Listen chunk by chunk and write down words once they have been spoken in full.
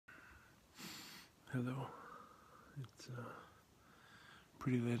Hello. It's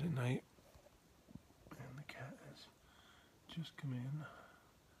pretty late at night, and the cat has just come in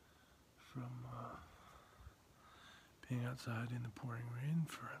from being outside in the pouring rain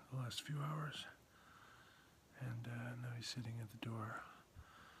for the last few hours, and now he's sitting at the door.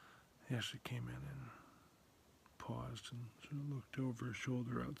 He actually came in and paused and sort of looked over his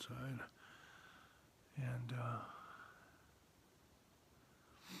shoulder outside, and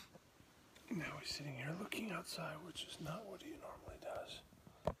now he's sitting here looking outside, which is not what he normally does.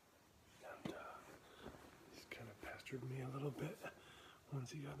 And he's kind of pestered me a little bit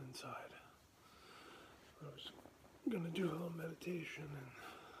once he got inside. I was going to do a little meditation,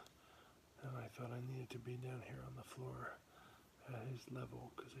 and I thought I needed to be down here on the floor at his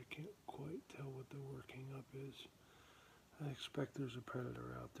level because I can't quite tell what the working up is. I expect there's a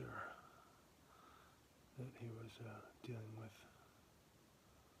predator out there that he was dealing with.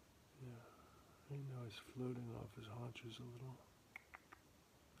 Yeah. I know he's floating off his haunches a little.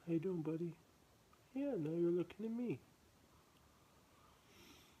 How you doing, buddy? Yeah, now you're looking at me.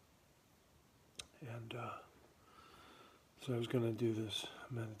 And so I was going to do this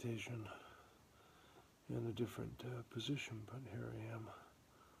meditation in a different position, but here I am,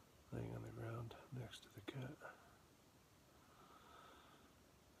 laying on the ground next to the cat.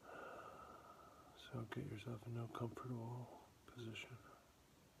 So get yourself in a comfortable position,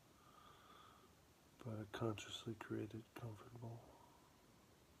 but a consciously created comfortable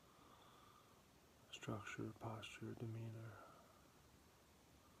structure, posture, demeanor.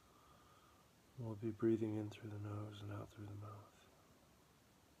 We'll be breathing in through the nose and out through the mouth.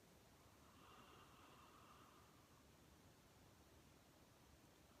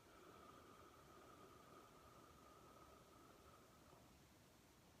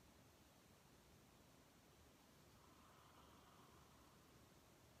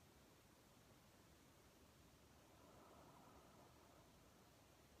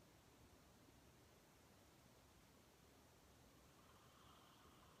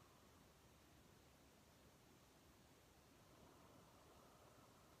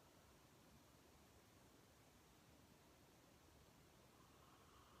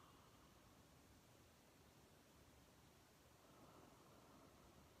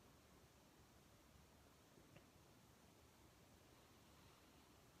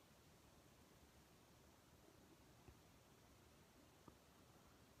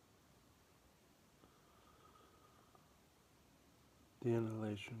 The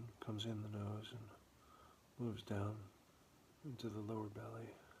inhalation comes in the nose and moves down into the lower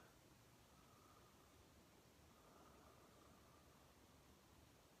belly.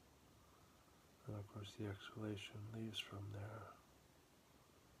 And of course the exhalation leaves from there,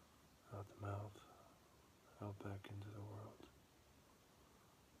 out the mouth, out back into the world.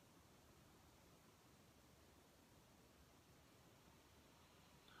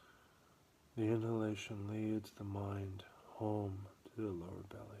 The inhalation leads the mind home to the lower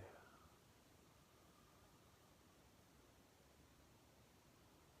belly.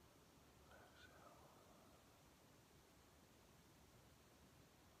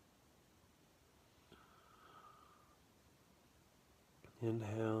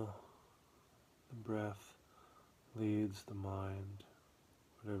 Inhale, the breath leads the mind,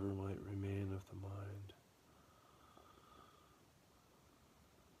 whatever might remain of the mind,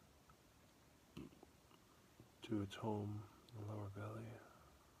 to its home, the lower belly.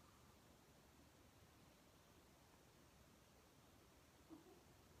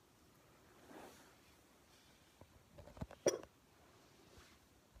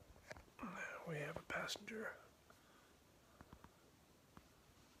 We have a passenger.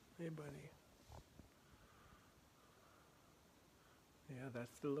 Hey, buddy. Yeah,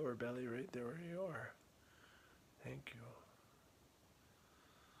 that's the lower belly right there where you are. Thank you.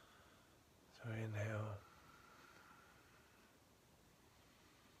 So inhale.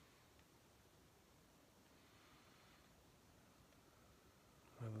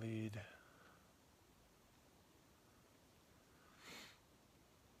 We lead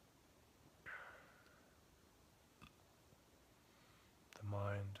the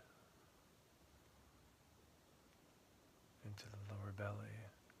mind into the lower belly.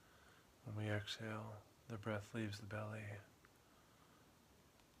 When we exhale, the breath leaves the belly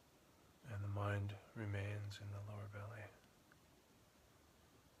and the mind remains in the lower belly.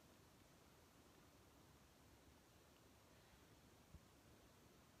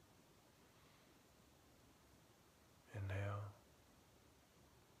 Inhale.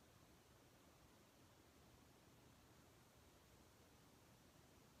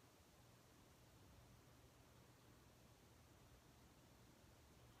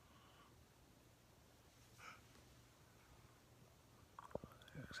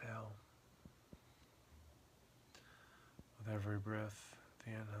 exhale. With every breath,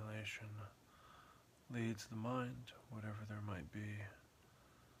 the inhalation leads the mind, whatever there might be,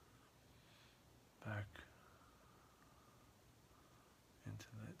 back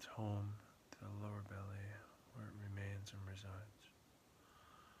into its home, to the lower belly, where it remains and resides.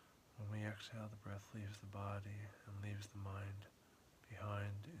 When we exhale, the breath leaves the body and leaves the mind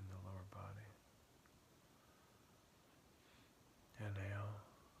behind in the lower body. Inhale.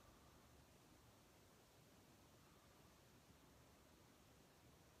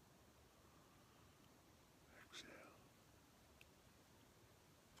 Exhale.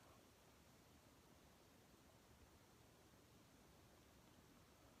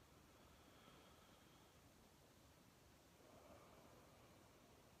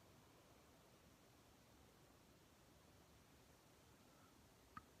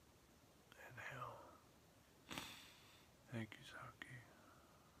 Inhale. Thank you, Saki.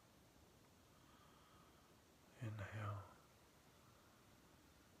 Inhale.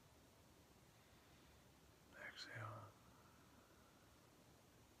 Exhale.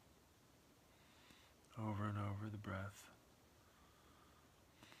 Over and over, the breath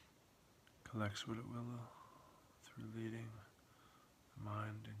collects what it will through leading the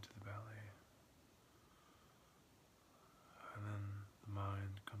mind into the belly. And then the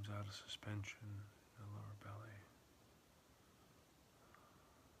mind comes out of suspension in the lower belly.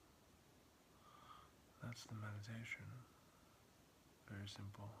 That's the meditation. Very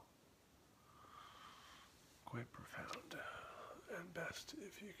simple. Quite profound. And best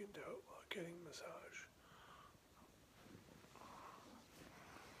if you can do it while getting massage.